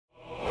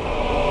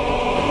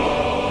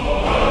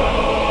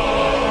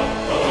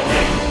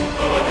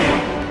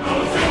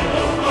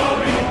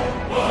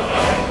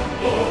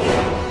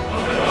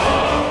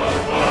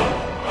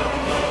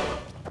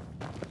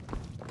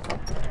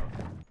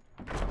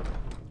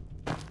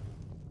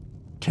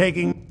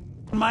Taking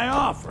my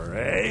offer,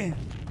 eh?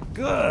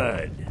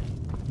 Good.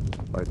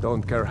 I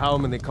don't care how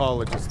many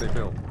colleges they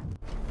build.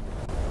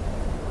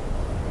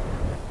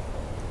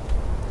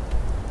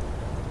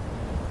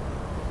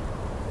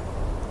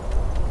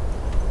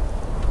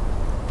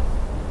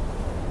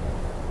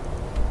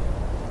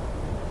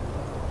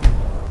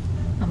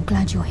 I'm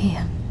glad you're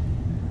here.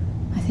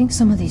 I think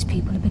some of these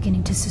people are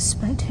beginning to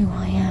suspect who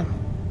I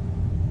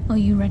am. Are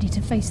you ready to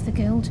face the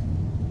Guild?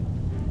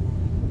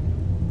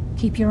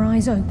 Keep your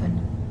eyes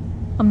open.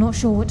 I'm not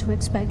sure what to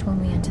expect when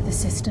we enter the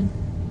cistern.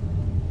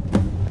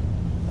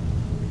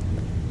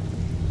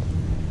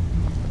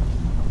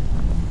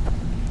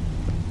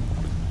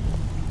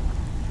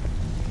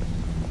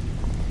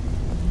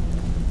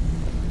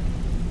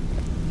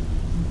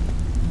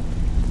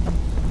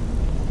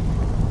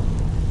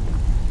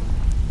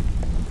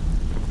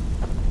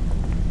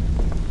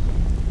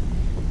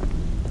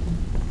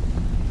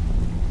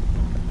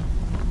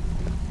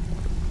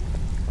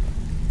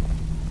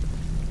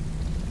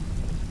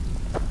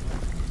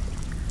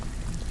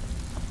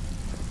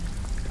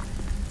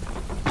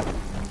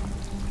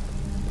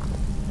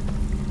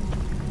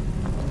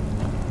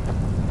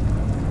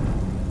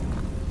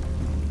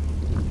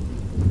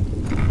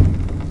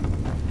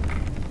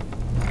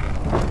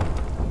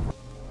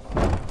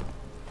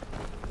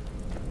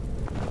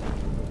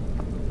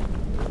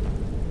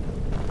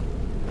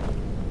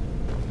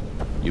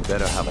 You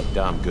better have a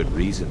damn good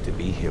reason to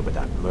be here with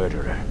that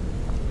murderer.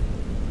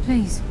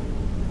 Please,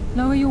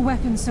 lower your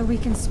weapons so we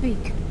can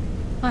speak.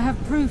 I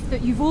have proof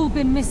that you've all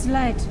been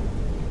misled.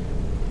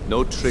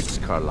 No tricks,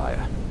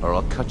 Carlia, or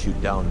I'll cut you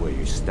down where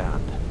you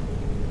stand.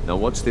 Now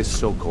what's this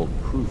so-called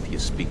proof you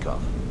speak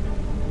of?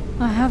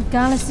 I have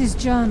Gallus's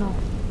journal.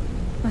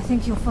 I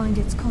think you'll find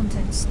its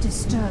contents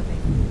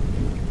disturbing.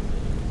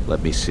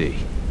 Let me see.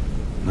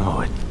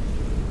 No, it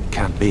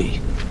can't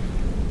be.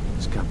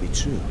 This can't be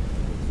true.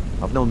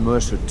 I've known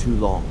Mercer too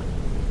long.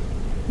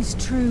 It's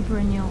true,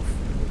 Brynjolf.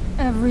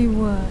 Every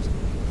word.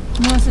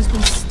 Mercer's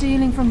been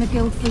stealing from the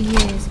Guild for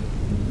years,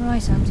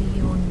 right under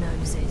your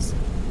noses.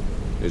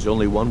 There's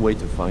only one way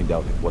to find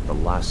out if what the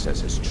lass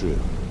says is true.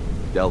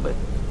 Delvin,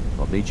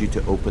 I'll need you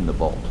to open the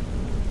vault.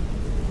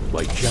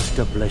 Wait just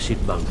a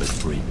blessed moment,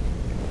 Bryn.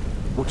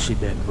 What's in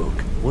that book?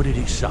 What did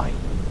it say?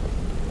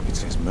 It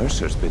says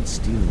Mercer's been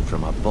stealing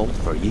from a vault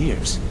for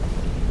years.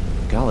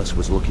 Gallus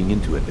was looking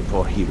into it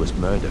before he was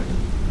murdered.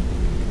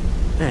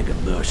 How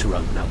can Mercer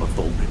open up a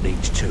vault that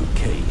needs 2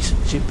 keys?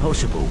 It's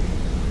impossible.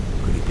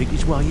 Could he pick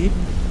his way in?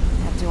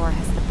 That door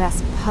has the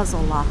best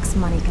puzzle locks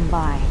money can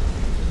buy.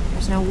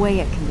 There's no way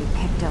it can be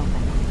picked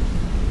open.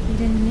 You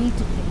didn't need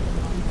to pick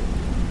the lock.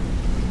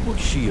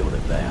 What's she on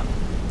about?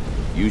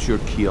 Use your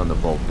key on the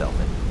vault,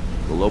 Delvin.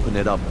 We'll open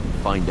it up and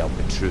find out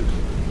the truth.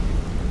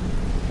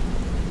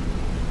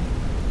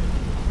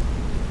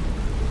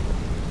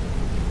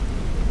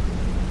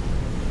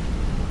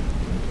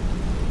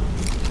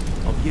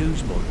 I've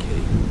used my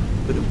key,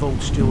 but the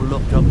vault's still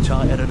locked up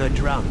tighter than a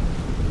drum.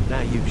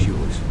 Now use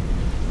yours.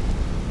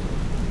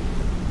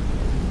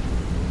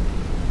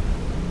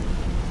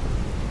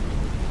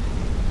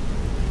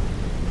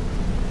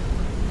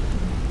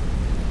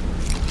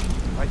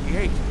 By the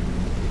 8.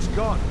 It's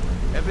gone.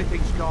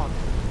 Everything's gone.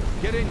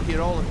 Get in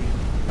here, all of you.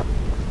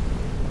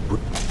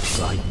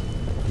 Right.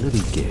 Let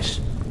me guess.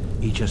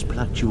 He just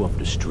plucked you off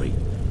the street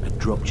and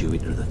dropped you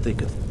into the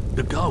thick of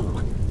the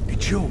gold. The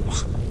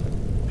jewels.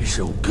 It's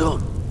all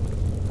gone.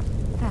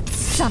 That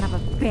son of a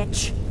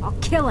bitch. I'll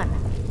kill him.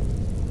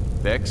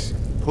 Vex,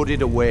 put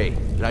it away,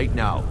 right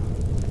now.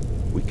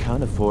 We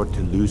can't afford to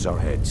lose our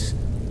heads.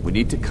 We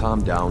need to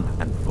calm down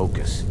and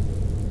focus.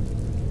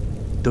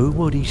 Do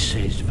what he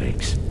says,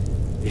 Vex.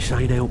 This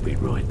ain't helping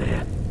right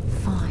now.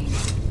 Fine.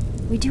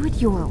 We do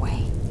it your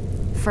way.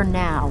 For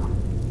now.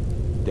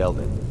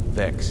 Delvin,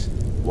 Vex,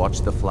 watch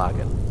the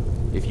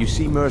flagon. If you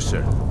see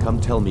Mercer, come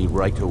tell me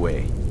right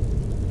away.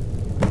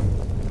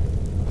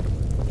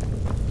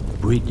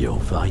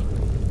 Brynjolf, eh?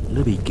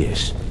 Let me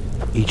guess.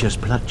 He just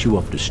plucked you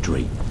off the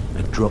street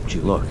and dropped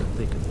you. Look,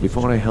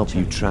 before I help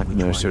you track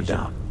Mercer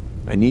down,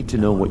 I need to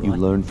know what you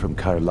learned from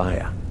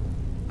Carlia.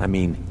 I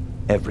mean,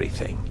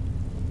 everything.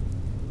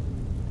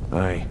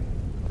 I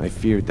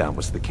feared that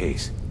was the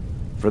case.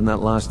 From that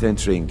last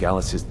entry in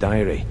Gallus's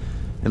diary,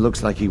 it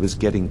looks like he was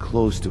getting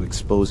close to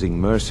exposing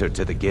Mercer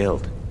to the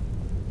Guild.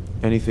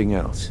 Anything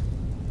else?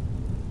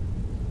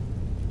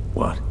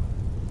 What?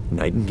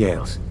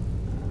 Nightingales?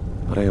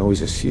 But I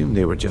always assumed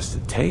they were just a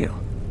tale.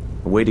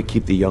 A way to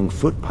keep the young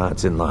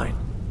footpads in line.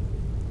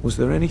 Was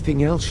there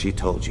anything else she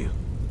told you?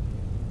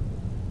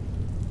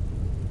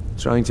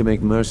 Trying to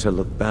make Mercer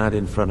look bad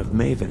in front of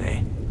Maven,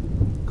 eh?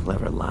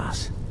 Clever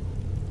lass.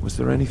 Was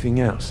there anything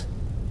else?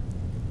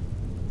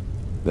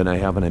 Then I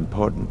have an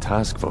important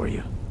task for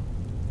you.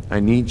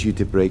 I need you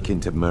to break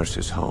into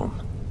Mercer's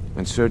home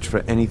and search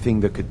for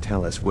anything that could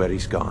tell us where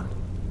he's gone.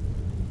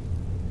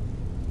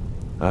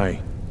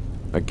 Aye.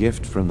 A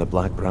gift from the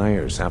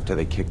Blackbriars after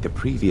they kicked the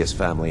previous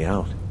family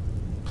out.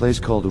 Place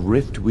called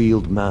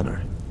Riftweald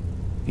Manor.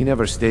 He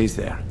never stays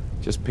there,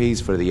 just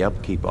pays for the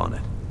upkeep on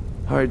it.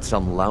 Hired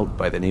some lout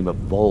by the name of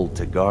Vold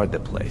to guard the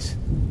place.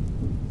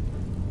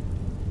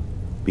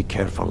 Be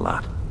careful,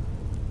 lad.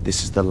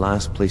 This is the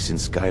last place in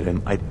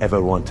Skyrim I'd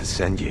ever want to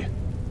send you.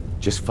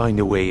 Just find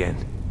a way in,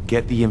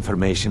 get the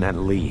information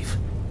and leave.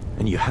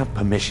 And you have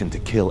permission to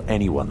kill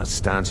anyone that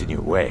stands in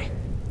your way.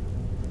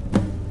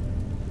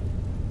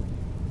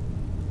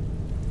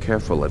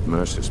 Careful at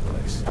Mercer's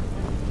place.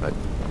 I'd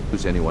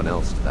lose anyone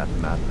else to that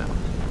madman.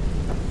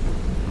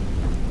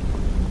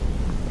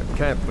 I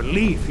can't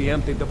believe he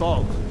emptied the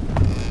vault.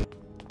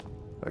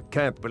 I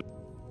can't believe...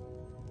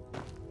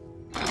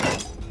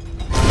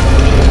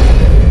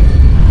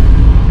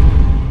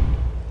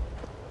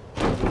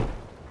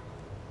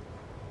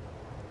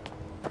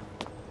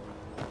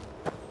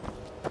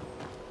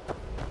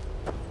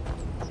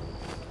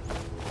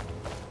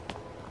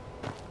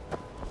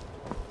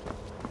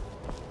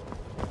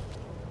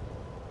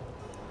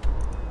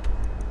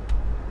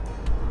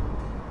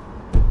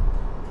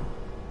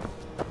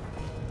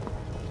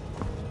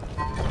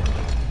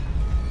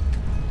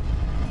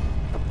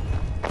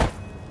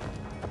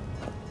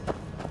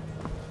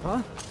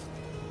 Huh?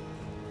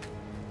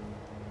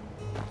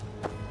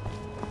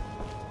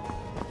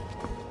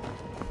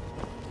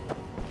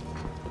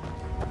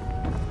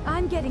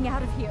 I'm getting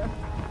out of here.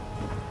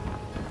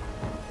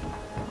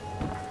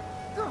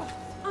 Girl,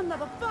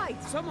 another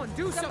fight! Someone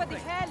do Somebody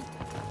something!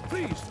 help!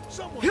 Please,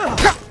 someone!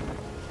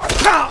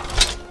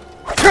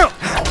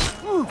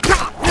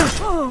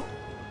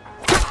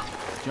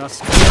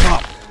 Just give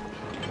up.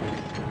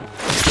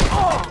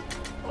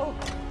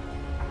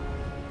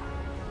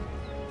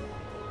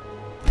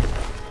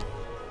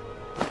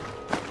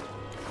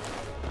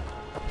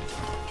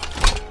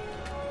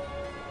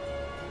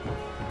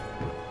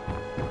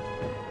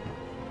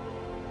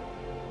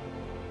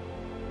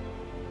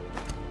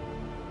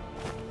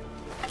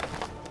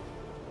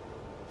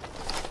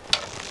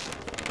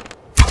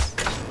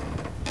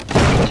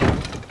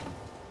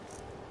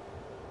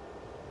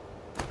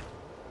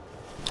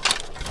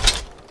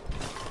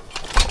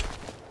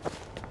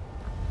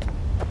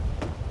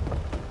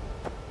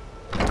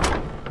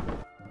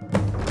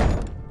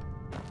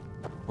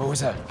 What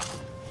was that?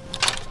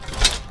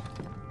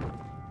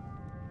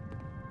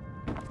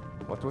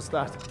 What was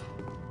that?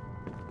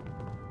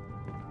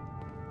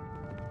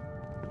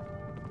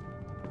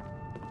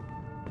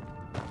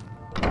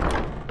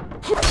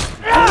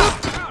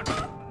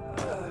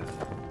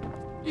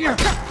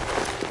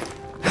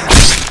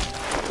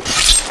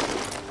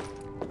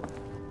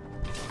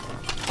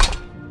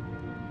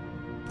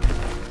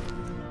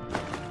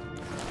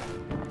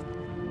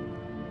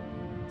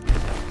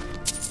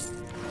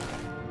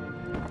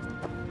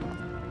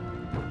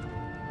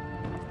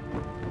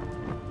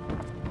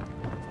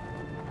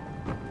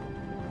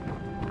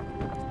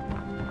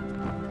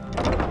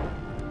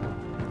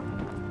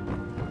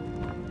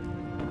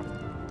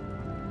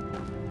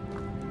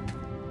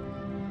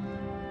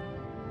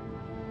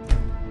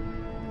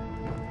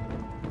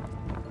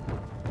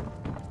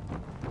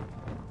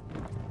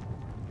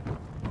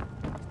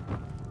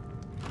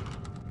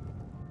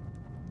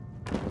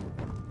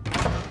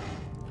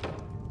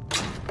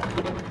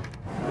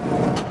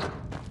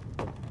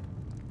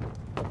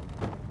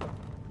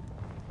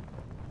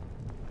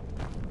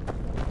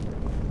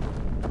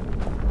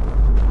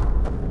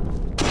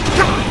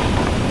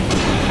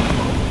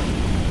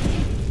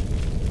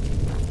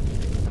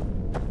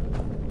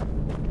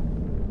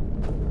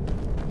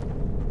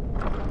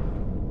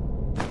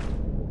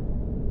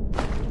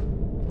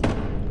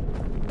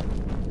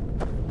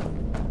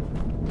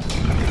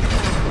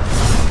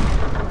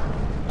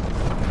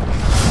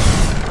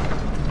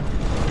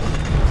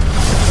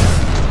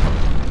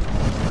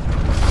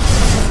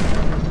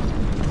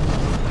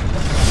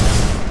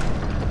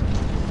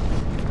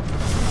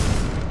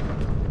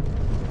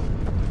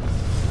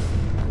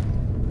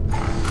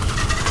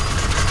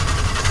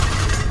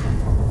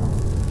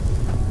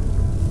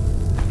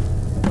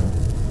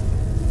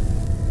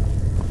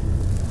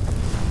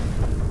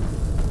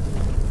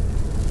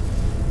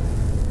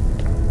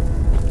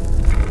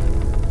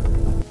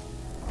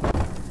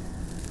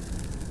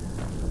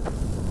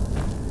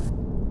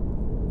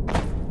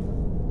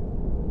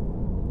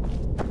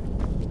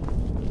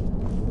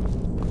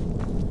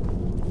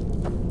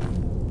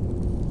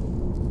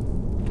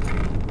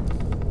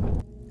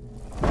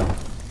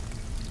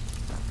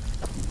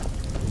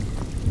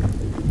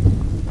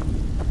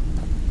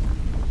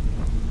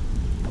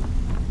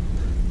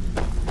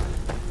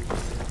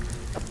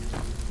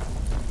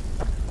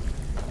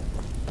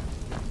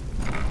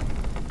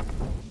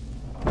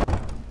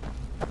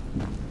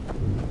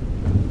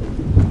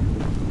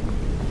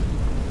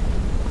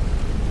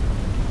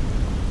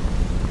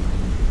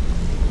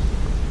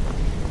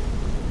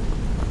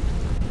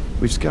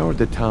 We've scoured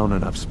the town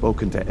and I've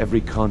spoken to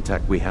every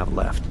contact we have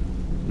left.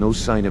 No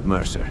sign of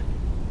Mercer.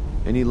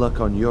 Any luck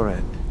on your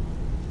end?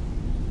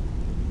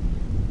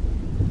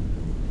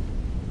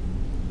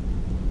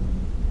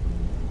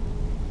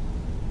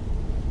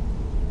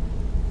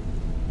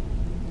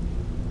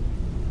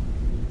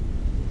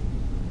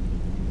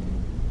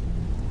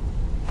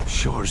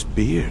 Shore's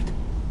beard.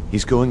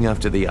 He's going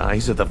after the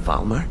eyes of the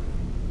Falmer?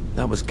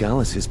 That was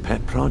Gallus's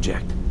pet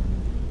project.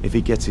 If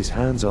he gets his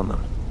hands on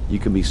them, you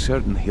can be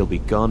certain he'll be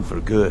gone for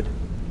good,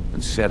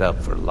 and set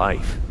up for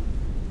life.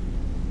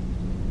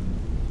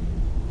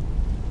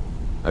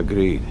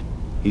 Agreed.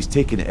 He's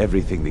taken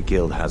everything the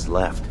Guild has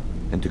left,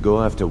 and to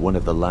go after one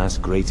of the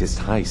last greatest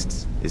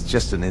heists is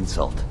just an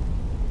insult.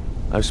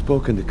 I've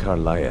spoken to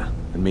Carlia,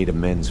 and made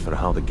amends for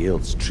how the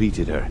Guild's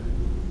treated her.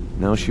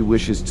 Now she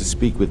wishes to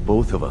speak with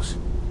both of us.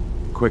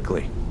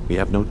 Quickly, we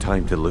have no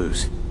time to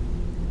lose.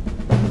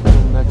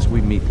 Next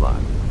we meet,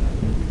 lad.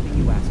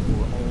 You asked for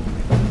all.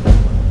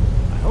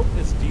 I hope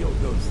this deal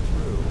goes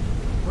through.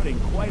 Putting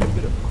quite a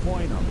bit of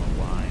coin on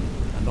the line,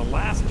 and the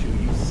last two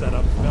you set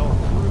up fell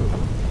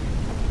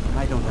through.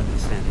 I don't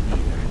understand it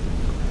either.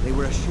 They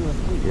were a sure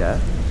thing. Yeah?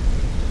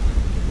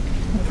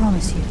 I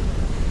promise you,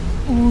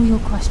 all your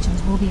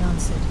questions will be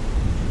answered.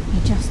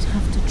 You just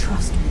have to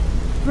trust me.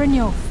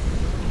 Brynjolf,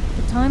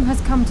 the time has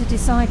come to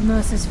decide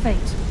Mercer's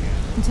fate.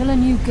 Until a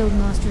new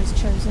guildmaster is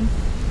chosen,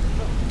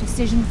 the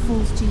decision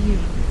falls to you.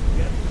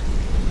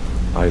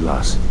 Aye,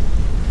 lass.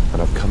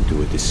 And I've come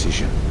to a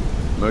decision.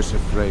 Mercer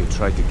Frey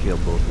tried to kill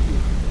both of you.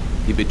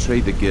 He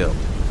betrayed the Guild,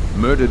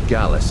 murdered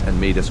Gallus, and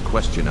made us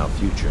question our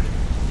future.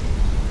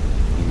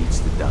 He needs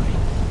to die.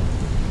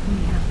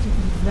 We have to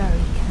be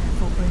very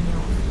careful,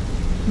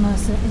 Brynjolf.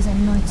 Mercer is a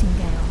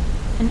nightingale,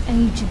 an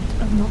agent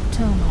of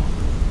Nocturnal.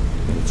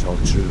 It's all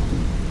true.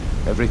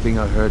 Everything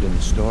I heard in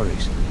the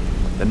stories.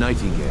 The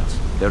Nightingales,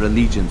 their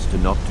allegiance to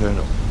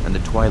Nocturnal, and the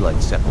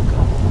Twilight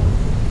Sepulchre.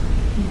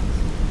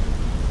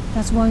 Yes.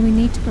 That's why we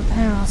need to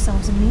prepare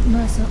ourselves and meet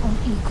Mercer on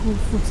equal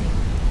footing.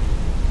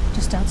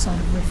 Just outside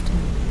of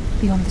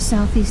Riften, beyond the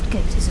southeast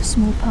gate, is a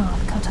small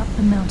path cut up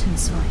the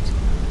mountainside.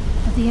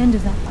 At the end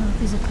of that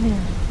path is a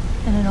clearing,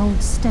 and an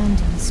old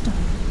standing stone.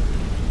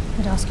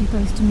 I'd ask you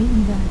both to meet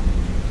me there.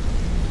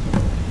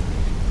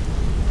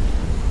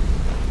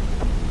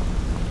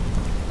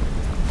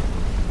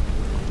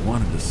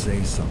 Wanted to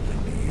say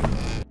something to you.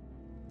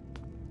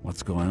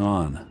 What's going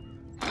on?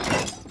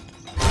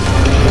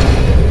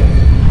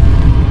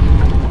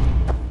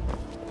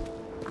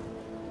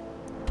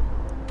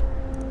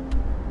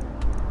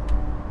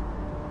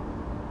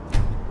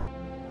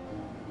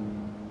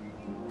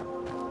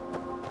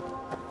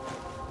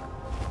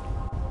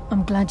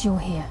 I'm glad you're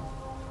here.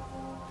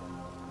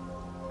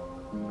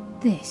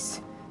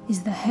 This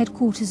is the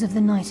headquarters of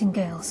the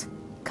Nightingales,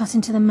 cut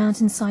into the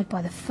mountainside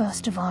by the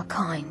first of our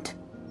kind.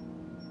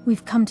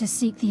 We've come to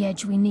seek the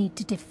edge we need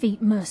to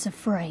defeat Mercer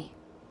Frey.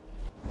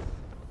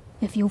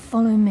 If you'll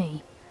follow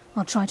me,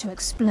 I'll try to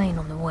explain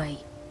on the way.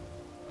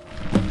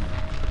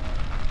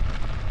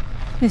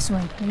 This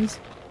way, please.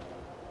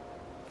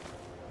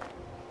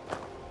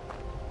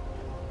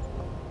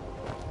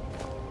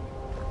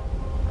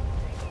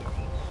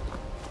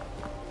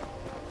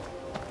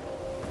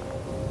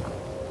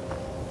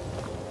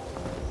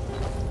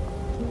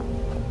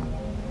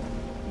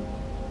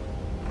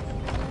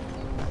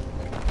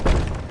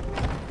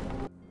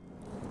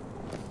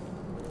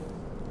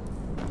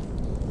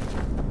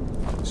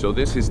 So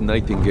this is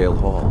Nightingale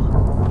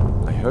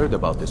Hall. I heard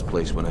about this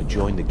place when I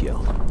joined the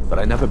Guild, but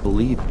I never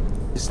believed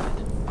it existed.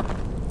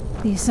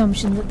 The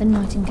assumption that the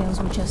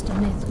Nightingales were just a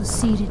myth was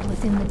seeded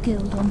within the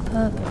Guild on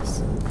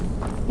purpose.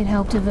 It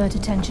helped divert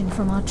attention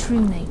from our true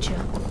nature.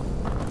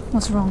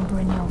 What's wrong,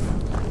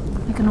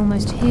 Brynjolf? I can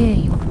almost hear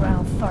your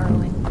brow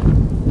furrowing.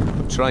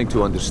 I'm trying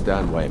to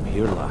understand why I'm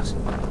here, lass.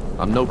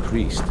 I'm no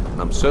priest,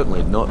 and I'm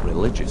certainly not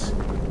religious.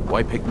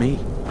 Why pick me?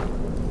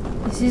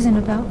 This isn't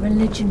about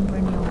religion,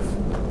 Brynjolf.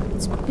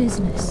 It's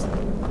business.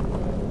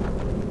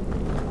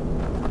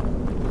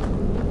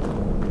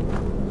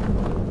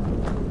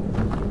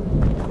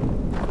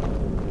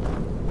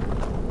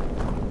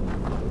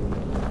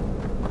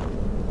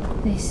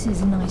 This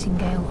is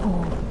Nightingale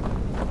Hall.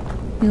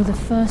 You're the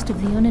first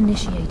of the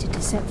uninitiated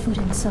to set foot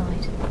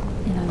inside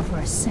in over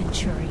a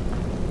century.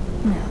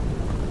 Now,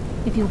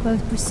 if you'll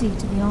both proceed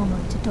to the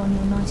armory to don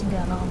your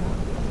Nightingale armor,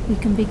 we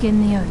can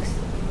begin the oath.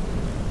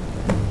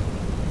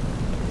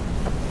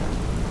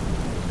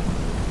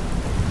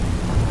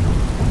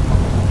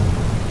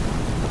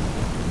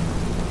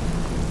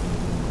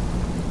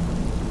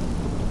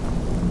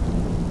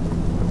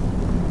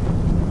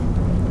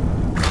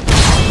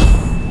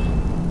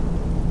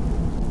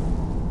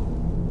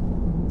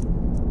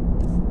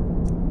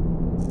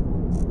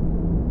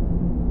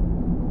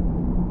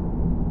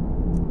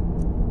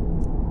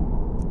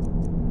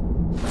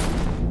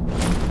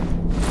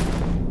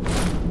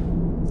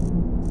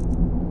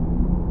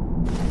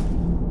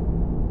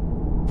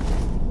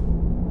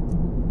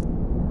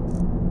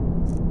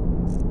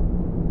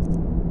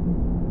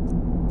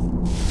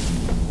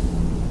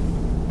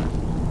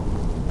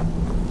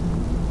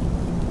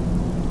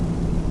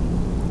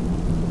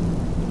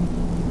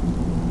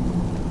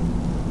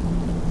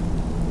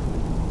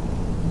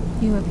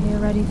 You appear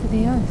ready for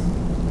the oath.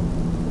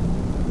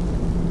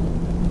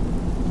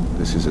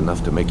 This is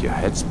enough to make your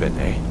head spin,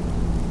 eh?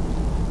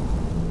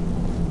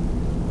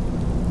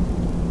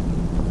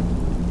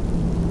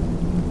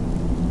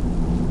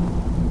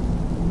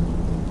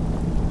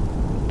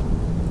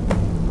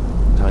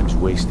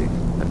 wasting,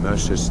 and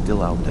Mercer's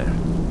still out there.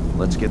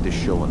 Let's get this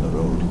show on the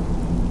road.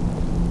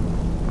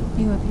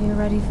 You appear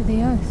ready for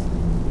the oath.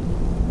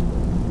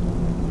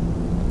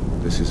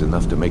 This is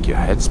enough to make your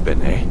head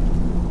spin, eh?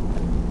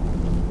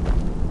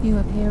 You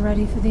appear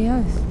ready for the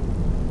oath.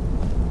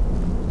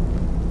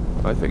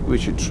 I think we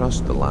should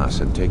trust the lass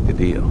and take the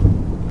deal.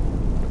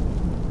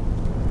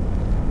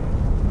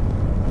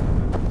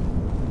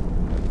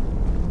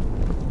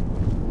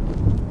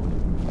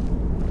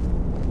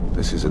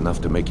 This is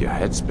enough to make your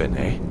head spin,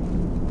 eh?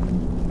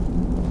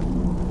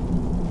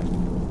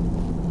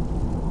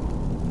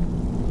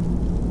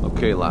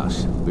 Okay,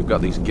 lass. We've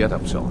got these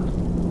get-ups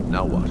on.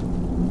 Now what?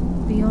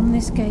 Beyond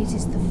this gate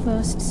is the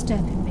first step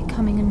in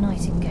becoming a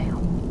nightingale.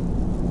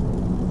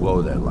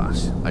 Whoa there,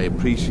 lass. I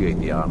appreciate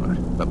the armor,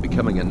 but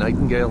becoming a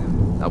nightingale?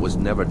 That was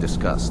never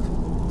discussed.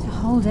 To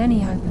hold any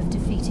hope of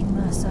defeating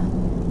Mercer,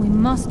 we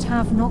must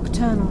have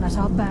Nocturnal at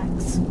our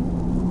backs.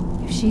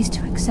 If she's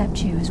to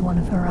accept you as one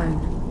of her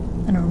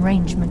own, an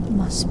arrangement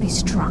must be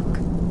struck.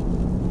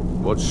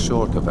 What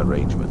sort of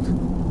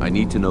arrangement? I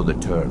need to know the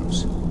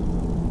terms.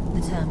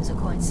 The terms are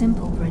quite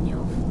simple,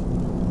 Brynjolf.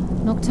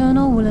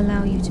 Nocturnal will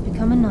allow you to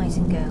become a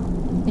nightingale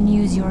and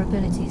use your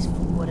abilities for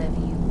whatever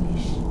you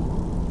wish.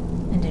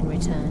 And in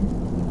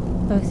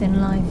return, both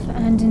in life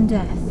and in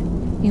death,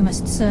 you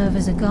must serve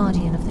as a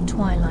guardian of the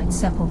Twilight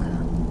Sepulchre.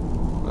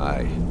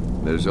 Aye,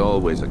 there's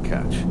always a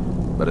catch.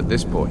 But at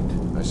this point,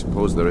 I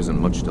suppose there isn't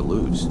much to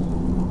lose.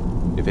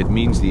 If it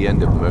means the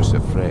end of Mercer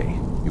Frey,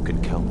 you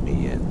can count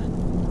me in.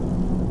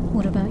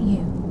 What about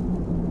you?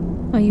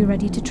 Are you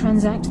ready to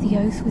transact the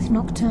oath with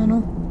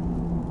Nocturnal?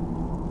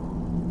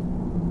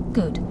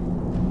 Good.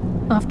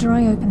 After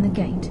I open the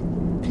gate,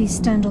 please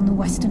stand on the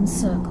western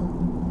circle.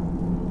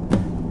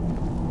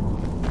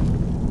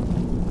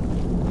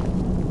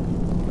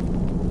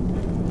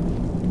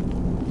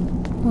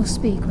 We'll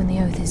speak when the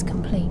oath is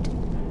complete.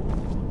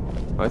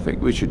 I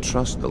think we should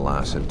trust the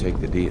lass and take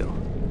the deal.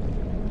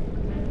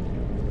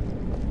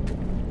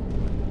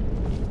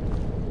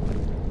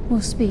 We'll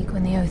speak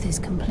when the oath is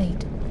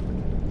complete.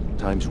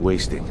 Time's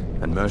wasting,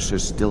 and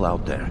Mercer's still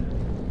out there.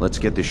 Let's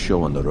get this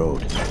show on the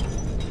road.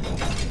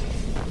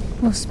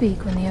 We'll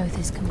speak when the oath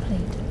is complete.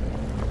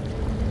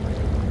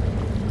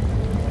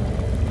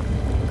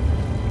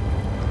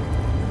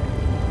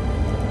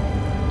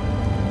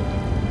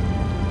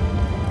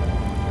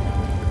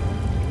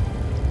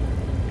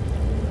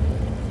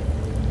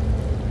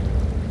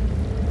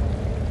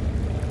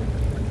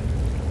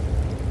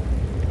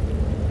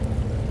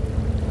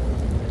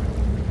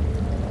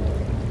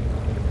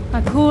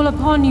 I call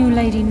upon you,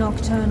 Lady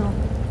Nocturnal,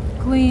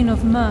 Queen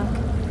of Murk,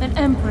 and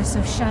Empress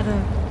of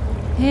Shadow.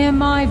 Hear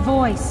my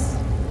voice.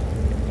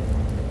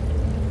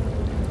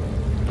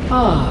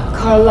 Ah,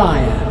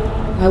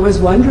 Carlia. I was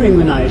wondering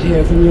when I'd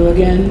hear from you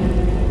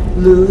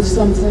again. Lose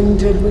something,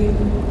 did we?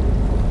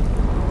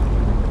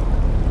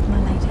 My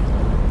lady,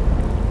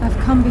 I've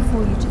come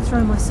before you to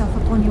throw myself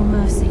upon your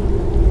mercy,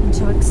 and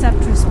to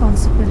accept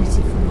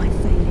responsibility for my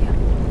failure.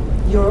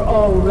 You're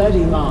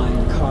already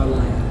mine,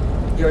 Carlia.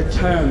 Your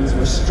terms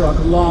were struck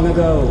long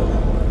ago.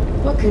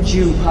 What could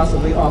you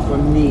possibly offer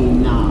me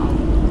now?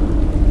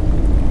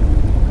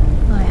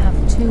 I have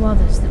two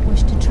others that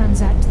wish to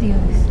transact the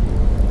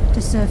oath,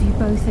 to serve you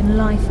both in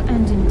life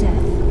and in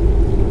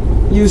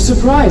death. You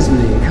surprise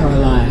me,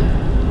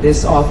 Carlia.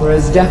 This offer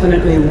is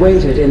definitely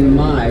weighted in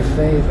my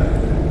favor.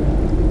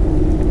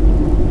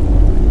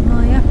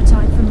 My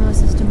appetite for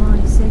Mercer's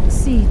demise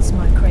exceeds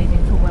my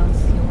craving for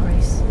wealth, Your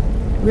Grace.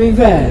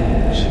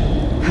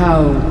 Revenge.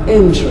 How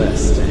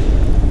interesting.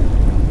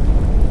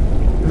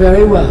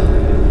 Very well.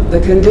 The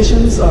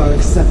conditions are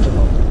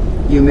acceptable.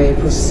 You may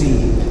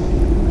proceed.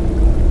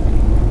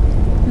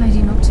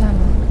 Lady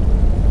Nocturnal,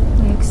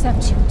 we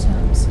accept your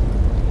terms.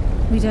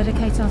 We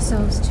dedicate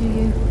ourselves to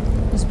you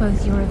as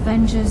both your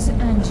avengers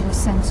and your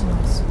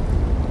sentinels.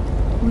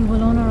 We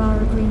will honor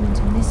our agreement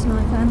in this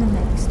life and the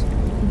next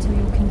until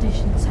your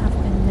conditions have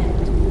been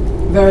met.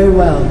 Very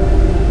well.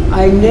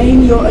 I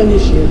name your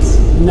initiates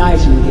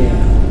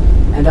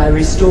Nightingale, and I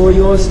restore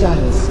your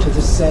status to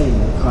the same,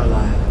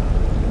 Carlisle.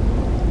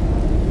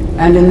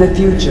 And in the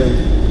future,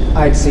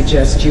 I'd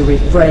suggest you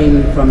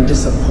refrain from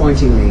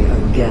disappointing me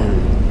again.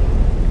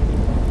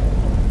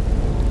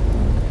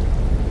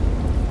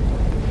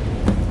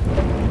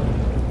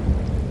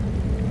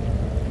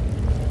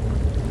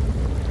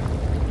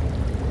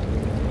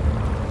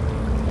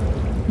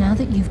 Now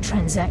that you've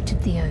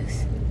transacted the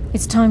oath,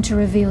 it's time to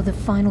reveal the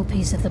final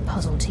piece of the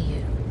puzzle to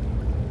you.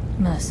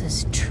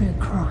 Mercer's true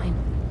crime.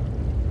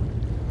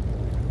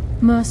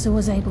 Mercer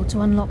was able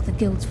to unlock the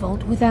Guild's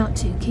vault without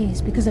 2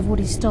 keys because of what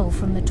he stole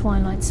from the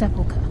Twilight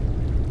Sepulchre,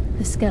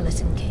 the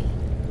skeleton key.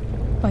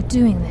 By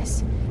doing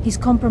this, he's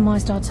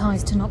compromised our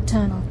ties to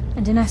Nocturnal,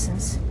 and in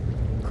essence,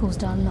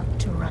 caused our luck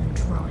to run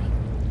dry.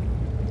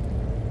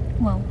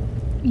 Well,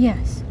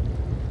 yes,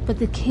 but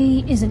the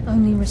key isn't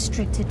only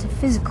restricted to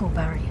physical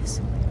barriers.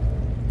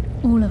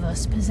 All of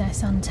us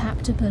possess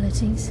untapped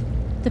abilities,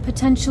 the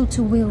potential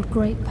to wield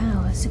great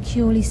power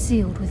securely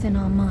sealed within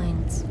our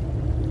minds.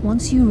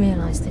 Once you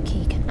realize the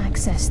key can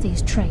access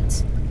these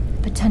traits,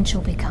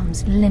 potential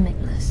becomes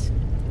limitless.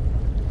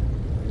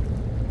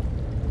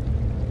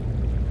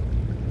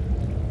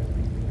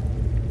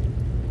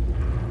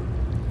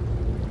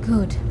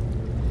 Good.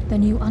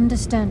 Then you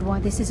understand why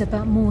this is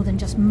about more than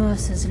just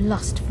Mercer's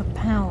lust for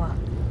power.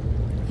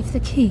 If the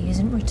key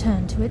isn't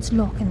returned to its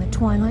lock in the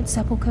Twilight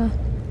Sepulchre,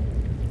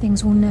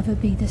 things will never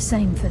be the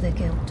same for the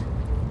Guild.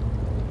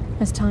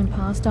 As time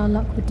passed, our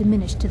luck would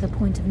diminish to the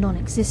point of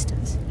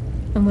non-existence,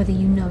 and whether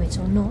you know it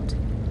or not,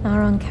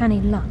 our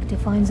uncanny luck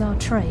defines our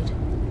trade.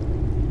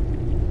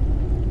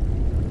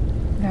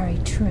 Very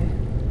true.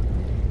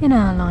 In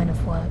our line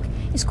of work,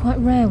 it's quite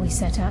rare we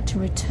set out to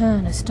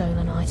return a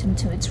stolen item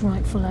to its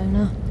rightful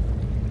owner.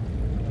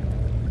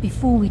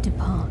 Before we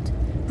depart,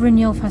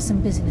 Brynjolf has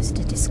some business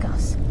to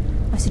discuss.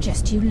 I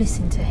suggest you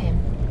listen to him.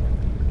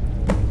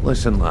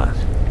 Listen, lad.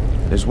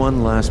 There's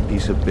one last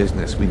piece of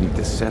business we need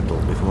to settle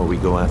before we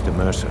go after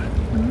Mercer.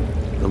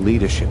 The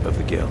leadership of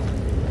the Guild.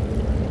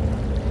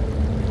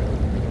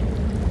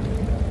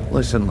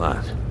 Listen,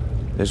 lad.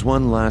 There's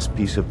one last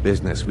piece of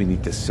business we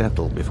need to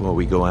settle before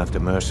we go after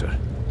Mercer.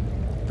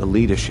 The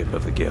leadership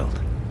of the Guild.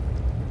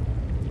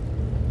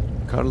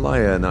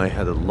 Carlia and I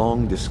had a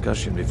long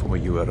discussion before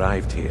you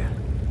arrived here.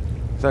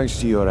 Thanks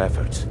to your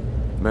efforts,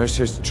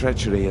 Mercer's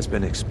treachery has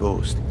been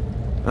exposed.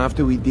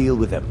 After we deal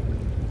with him,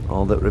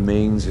 all that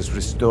remains is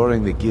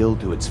restoring the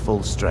Guild to its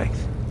full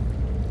strength.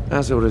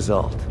 As a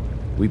result,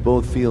 we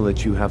both feel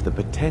that you have the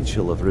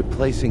potential of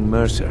replacing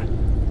Mercer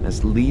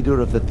as leader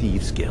of the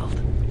Thieves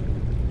Guild.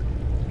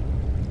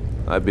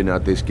 I've been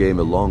at this game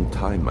a long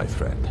time, my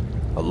friend.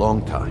 A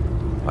long time.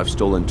 I've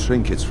stolen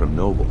trinkets from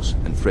nobles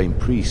and framed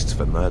priests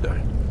for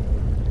murder.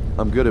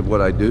 I'm good at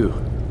what I do,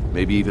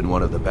 maybe even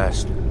one of the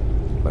best,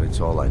 but it's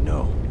all I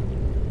know.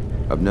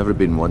 I've never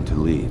been one to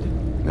lead.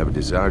 Never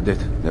desired it,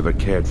 never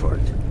cared for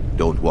it.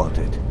 Don't want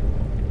it.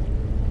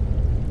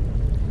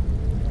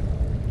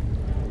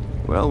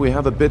 Well, we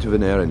have a bit of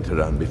an errand to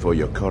run before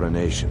your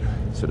coronation,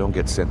 so don't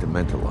get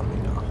sentimental on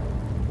me now.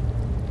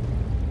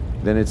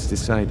 Then it's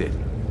decided.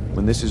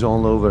 When this is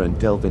all over and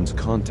Delvin's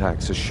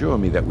contacts assure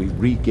me that we've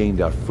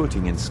regained our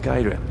footing in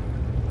Skyrim,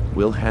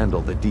 we'll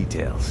handle the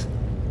details.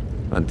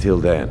 Until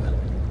then,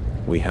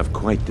 we have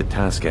quite the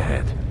task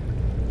ahead.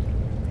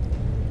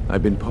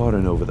 I've been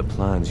poring over the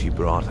plans you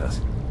brought us,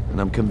 and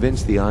I'm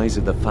convinced the eyes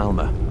of the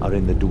Falmer are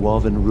in the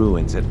Dwarven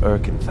ruins at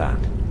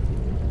Irkngthand.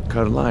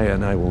 Carlia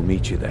and I will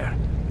meet you there.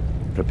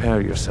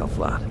 Prepare yourself,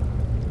 lad.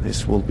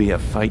 This will be a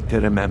fight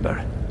to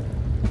remember.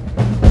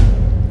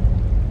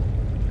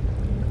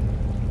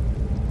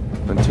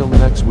 Until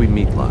next we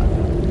meet, lad.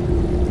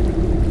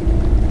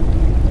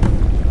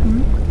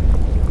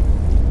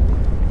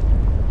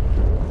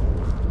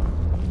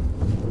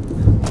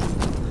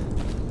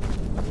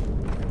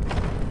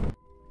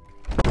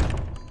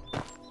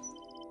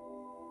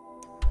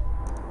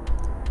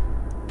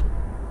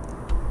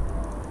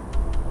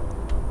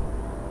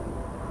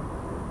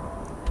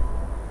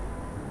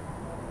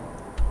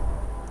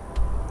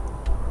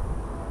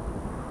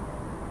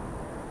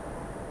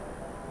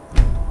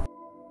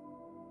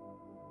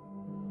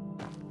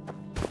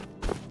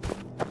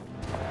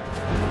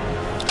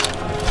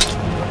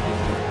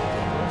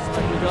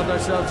 We got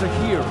ourselves a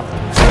hero.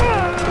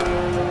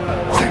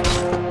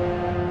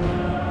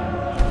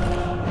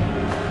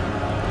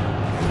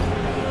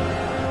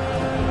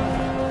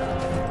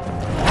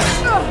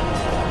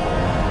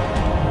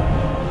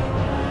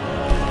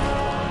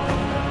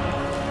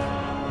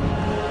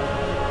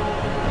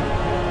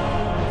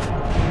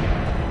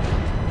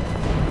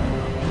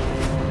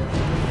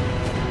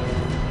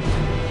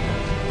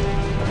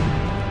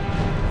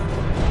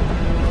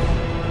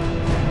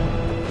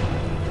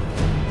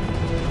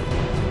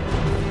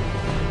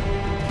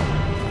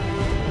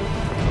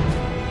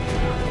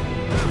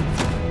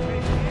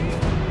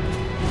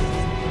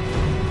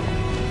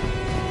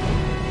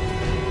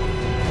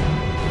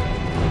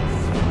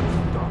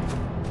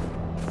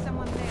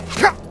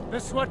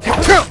 This what?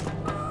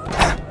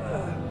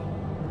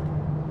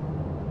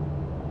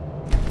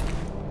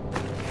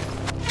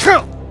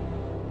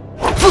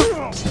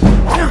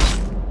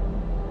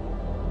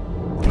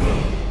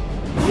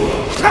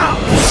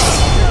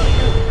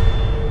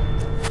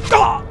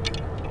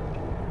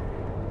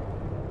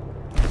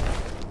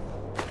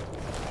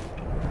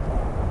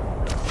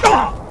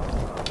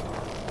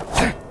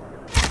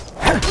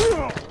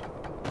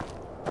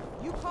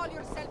 You call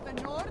yourself a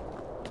Nord?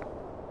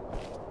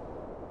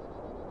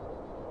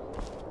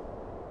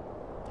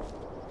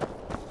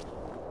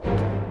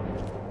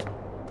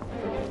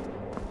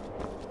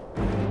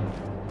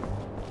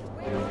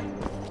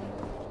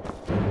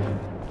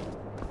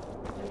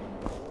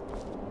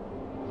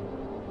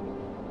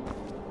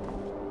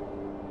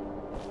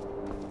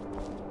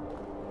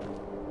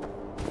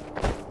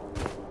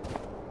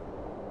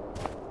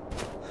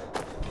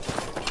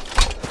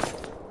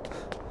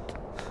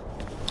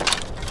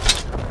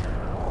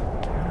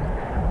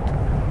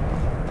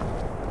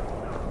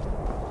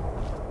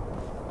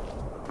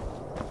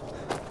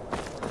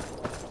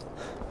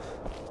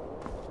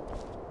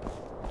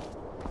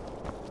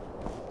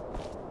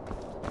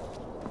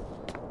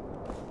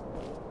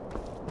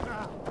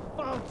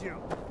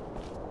 you!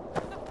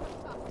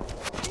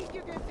 Think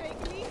you can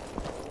take me?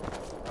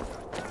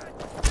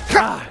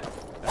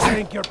 I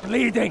think you're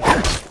bleeding!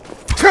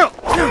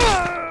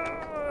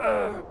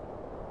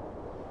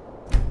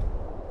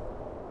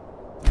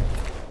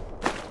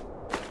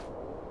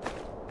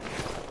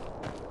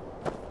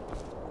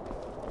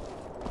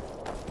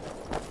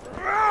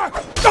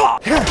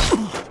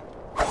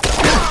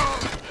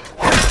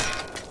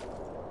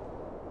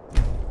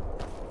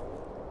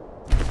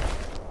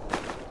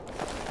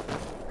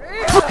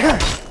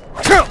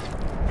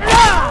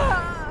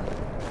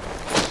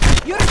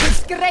 You're a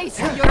disgrace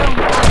to your own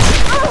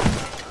family!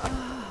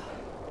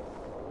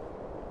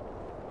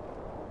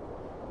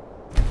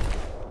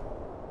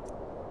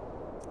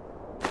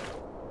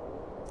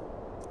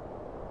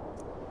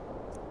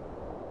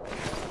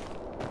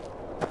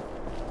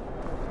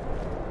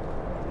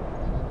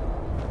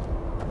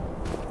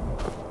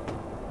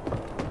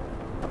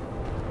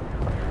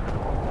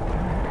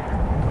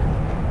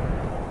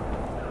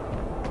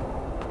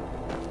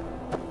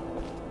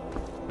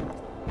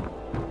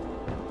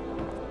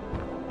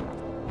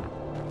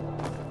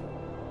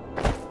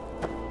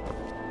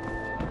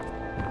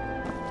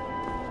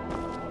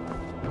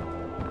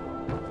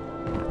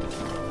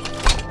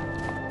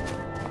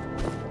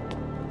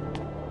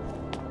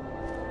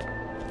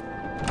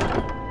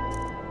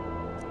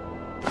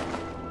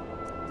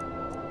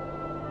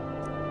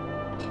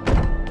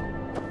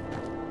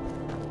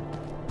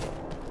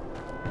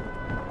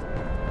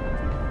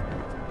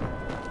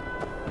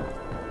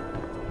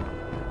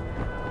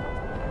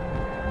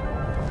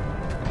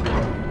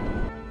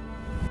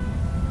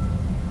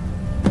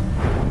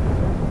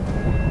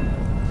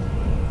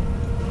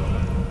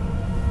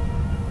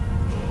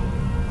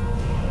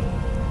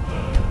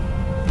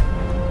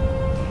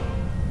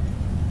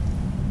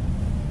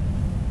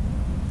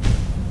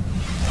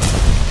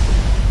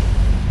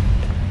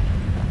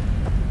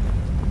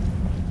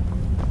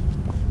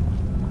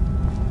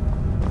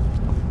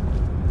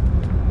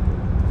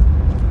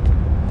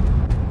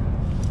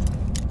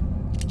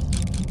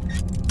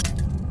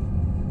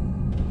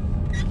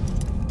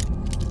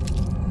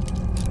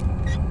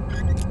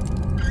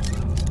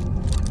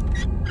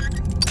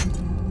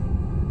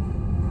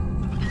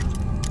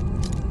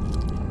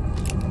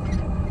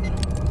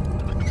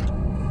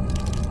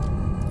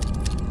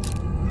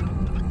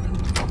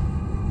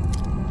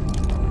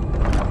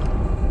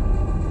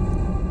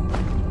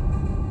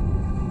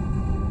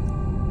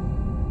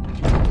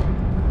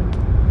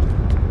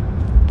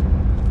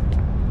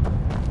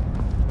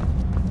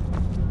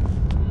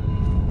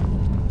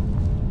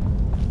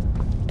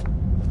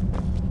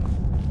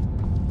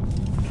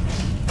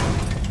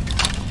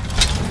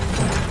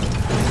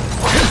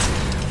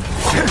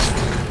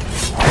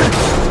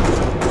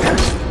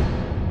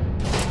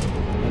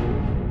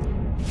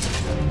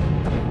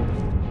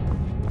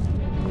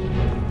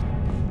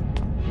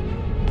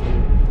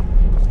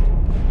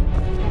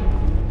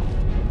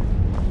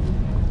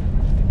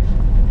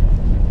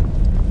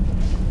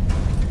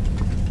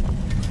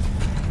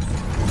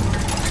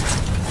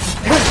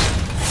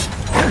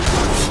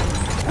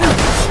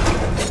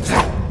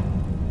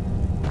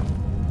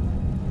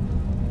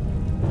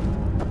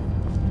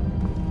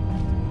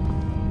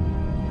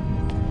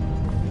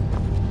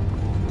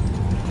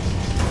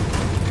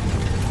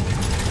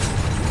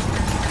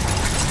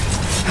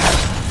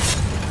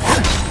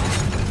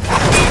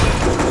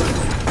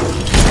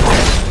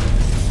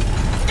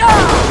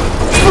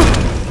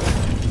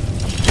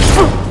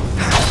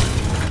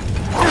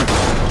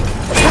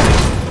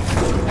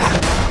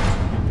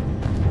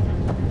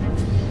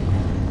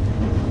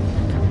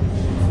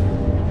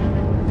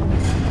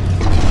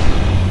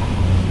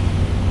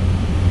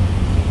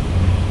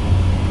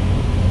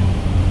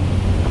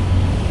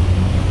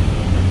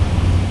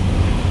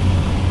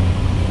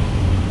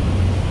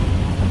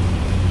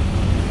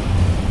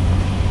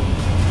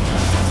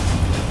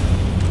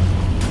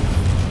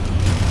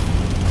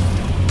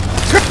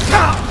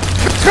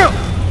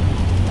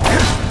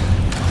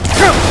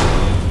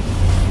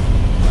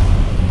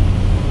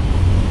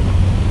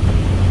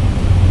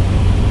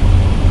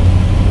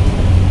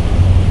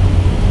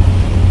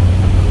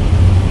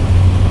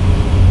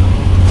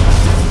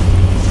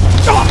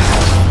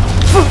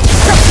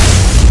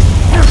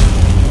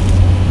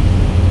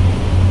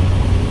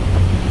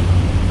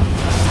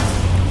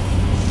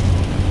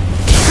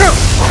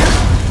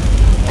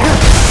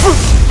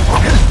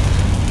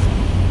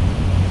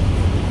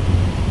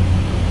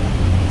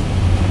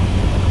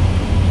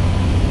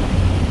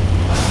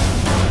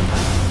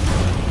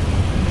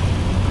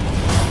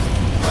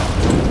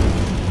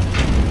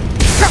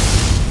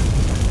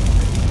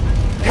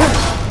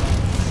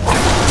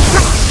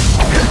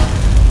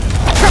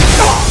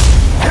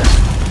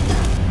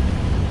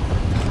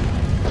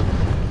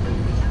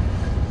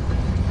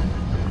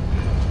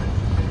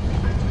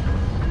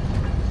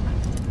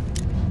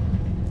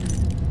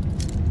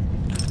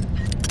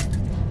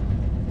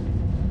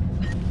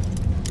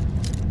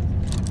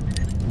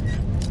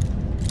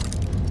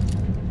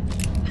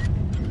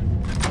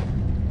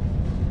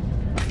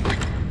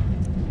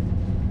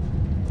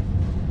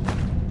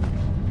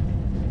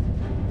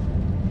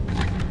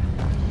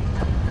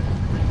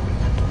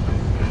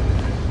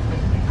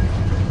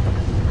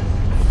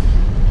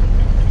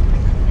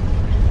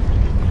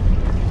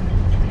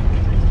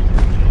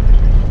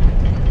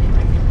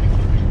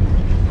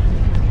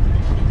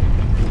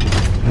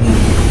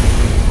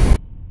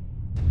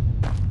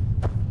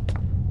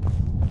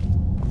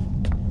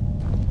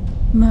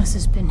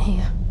 Mercer's been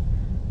here.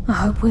 I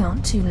hope we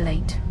aren't too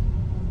late.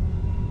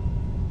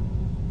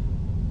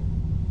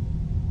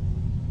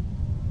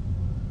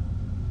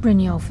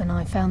 Brynjolf and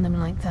I found them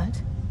like that.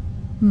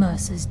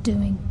 Mercer's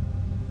doing.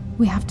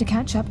 We have to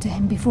catch up to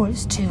him before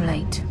it's too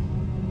late.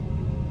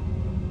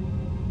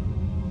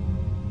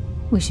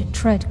 We should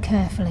tread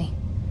carefully.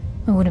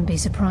 I wouldn't be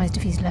surprised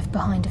if he's left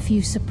behind a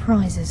few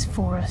surprises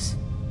for us.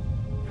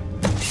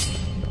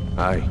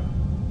 Aye.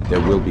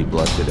 There will be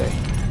blood today.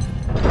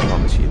 I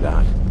promise you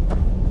that.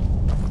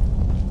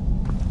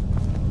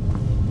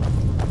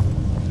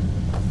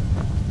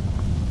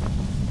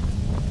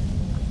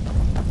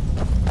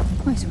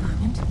 Wait a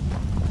moment.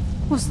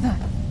 What's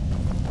that?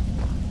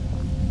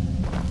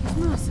 It's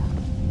Mercer.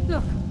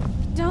 Look,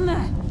 down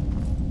there.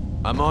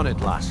 I'm on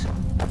it, lass.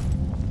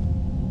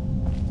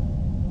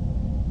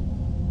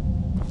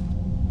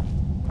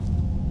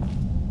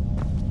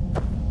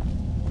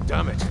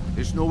 Damn it,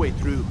 there's no way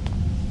through.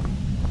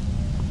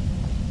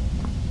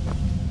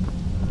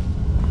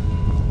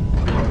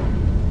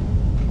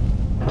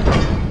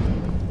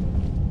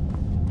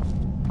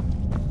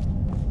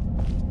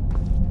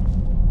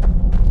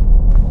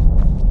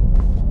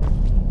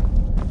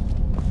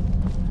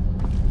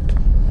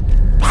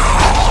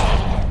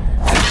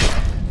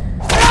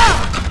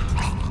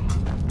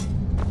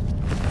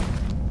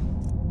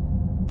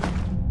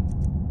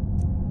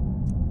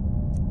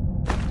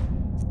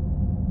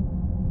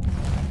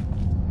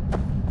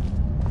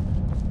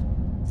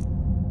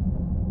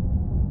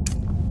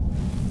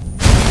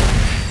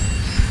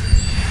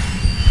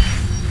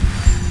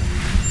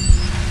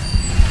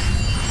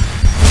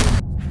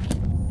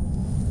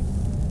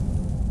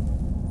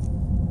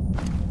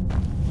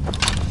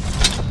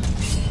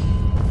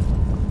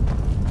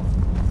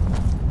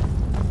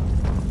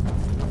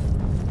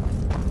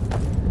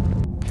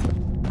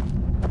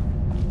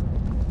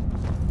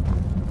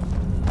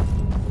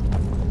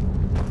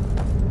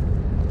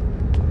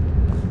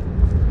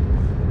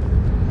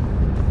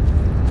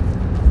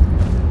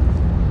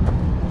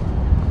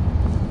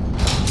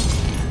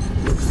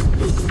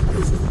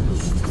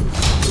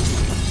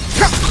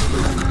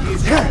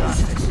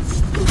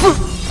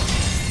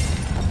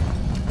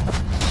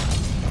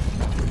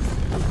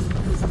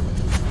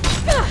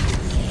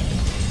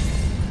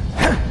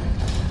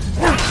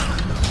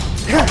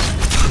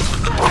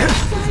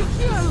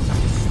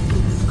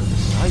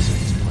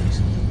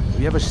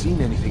 Have you ever seen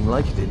anything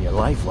like it in your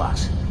life,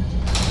 lass?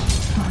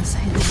 Can't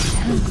say that it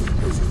can.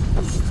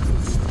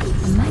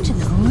 Imagine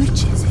the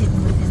riches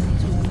hidden within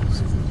these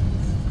walls.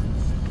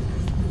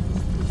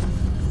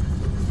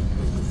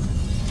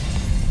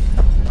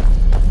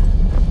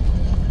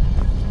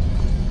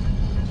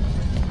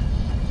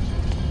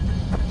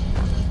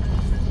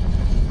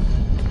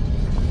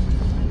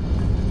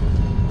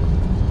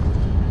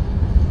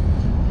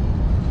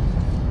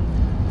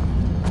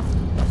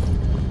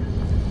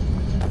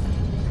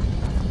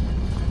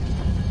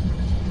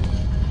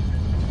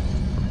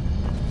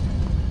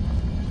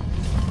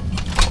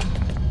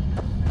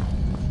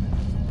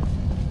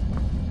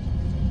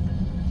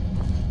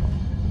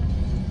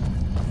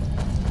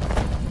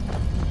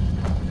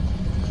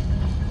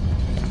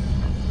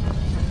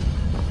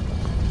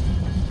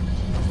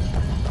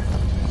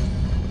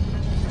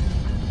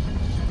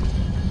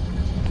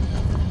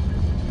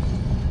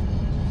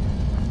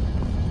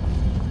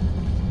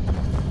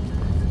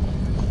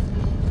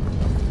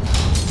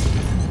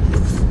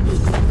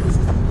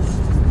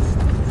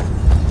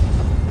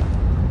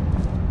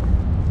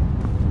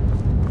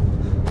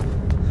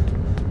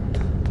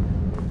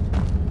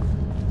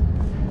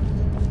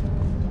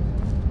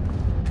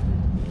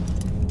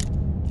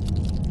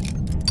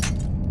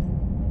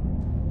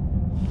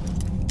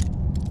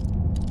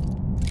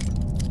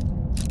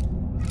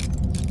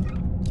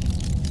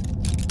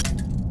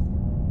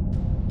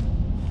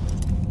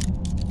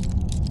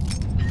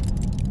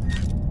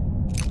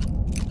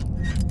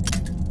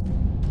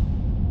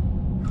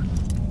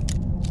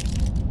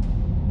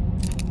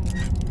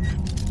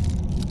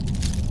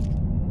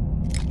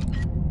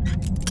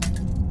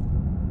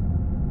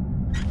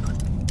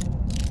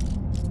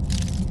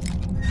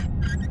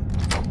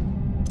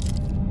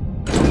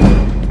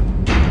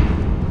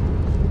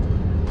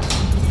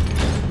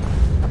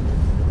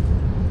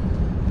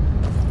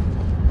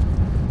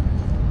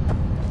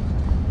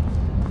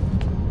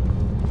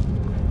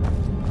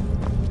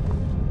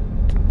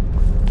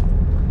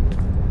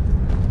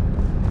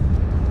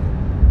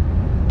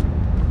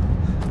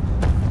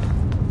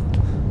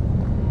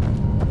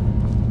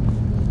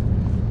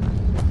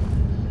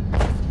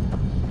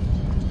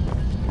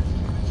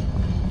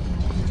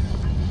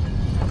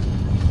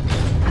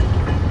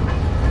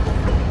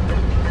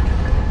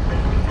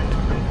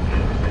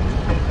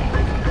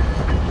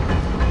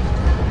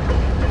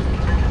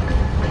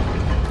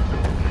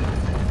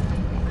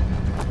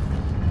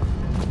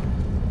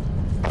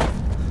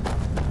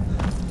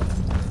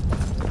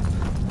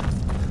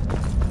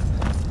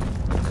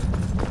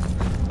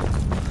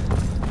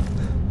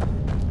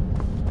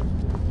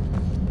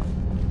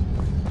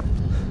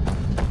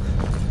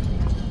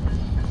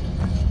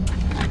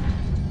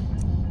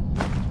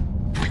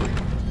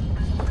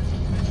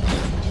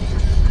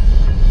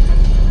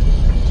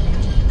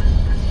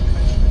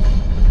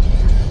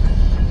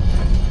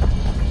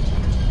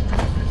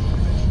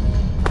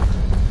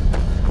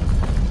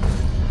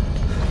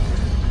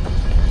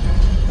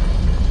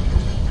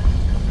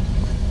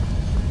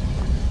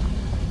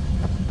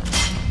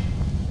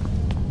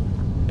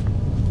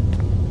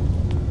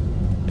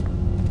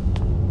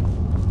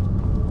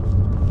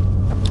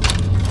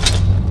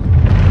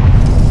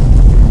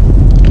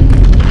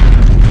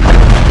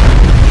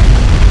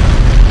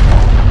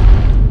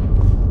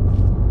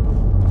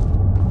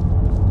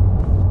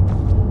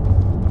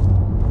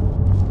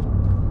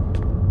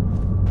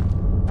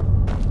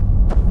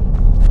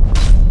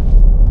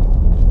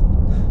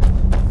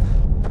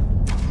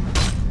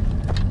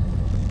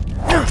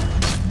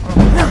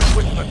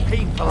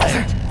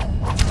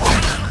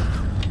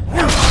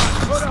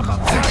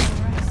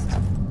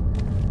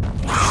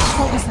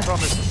 What was that?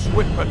 Promise to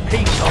swift but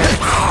peace on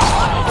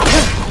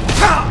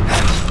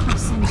I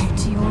send you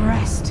to your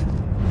rest.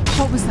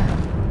 What was that?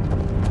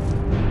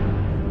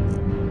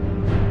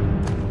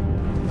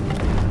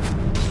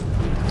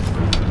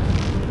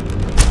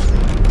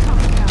 Come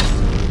out.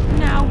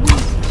 Now we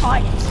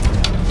fight.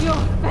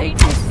 Your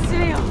fate is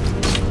sealed.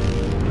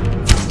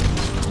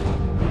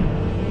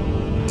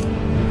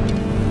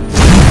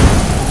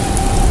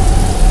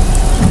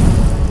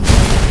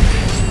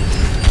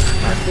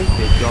 I think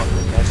they've got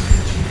the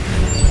message.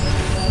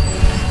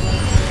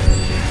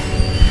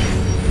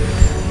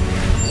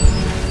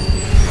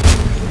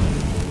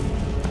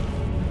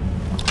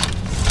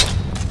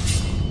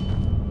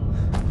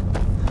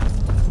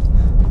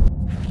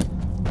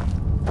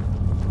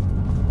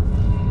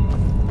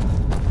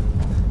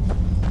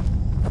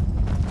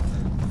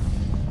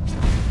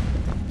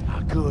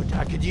 Good.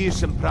 I could use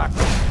some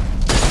practice.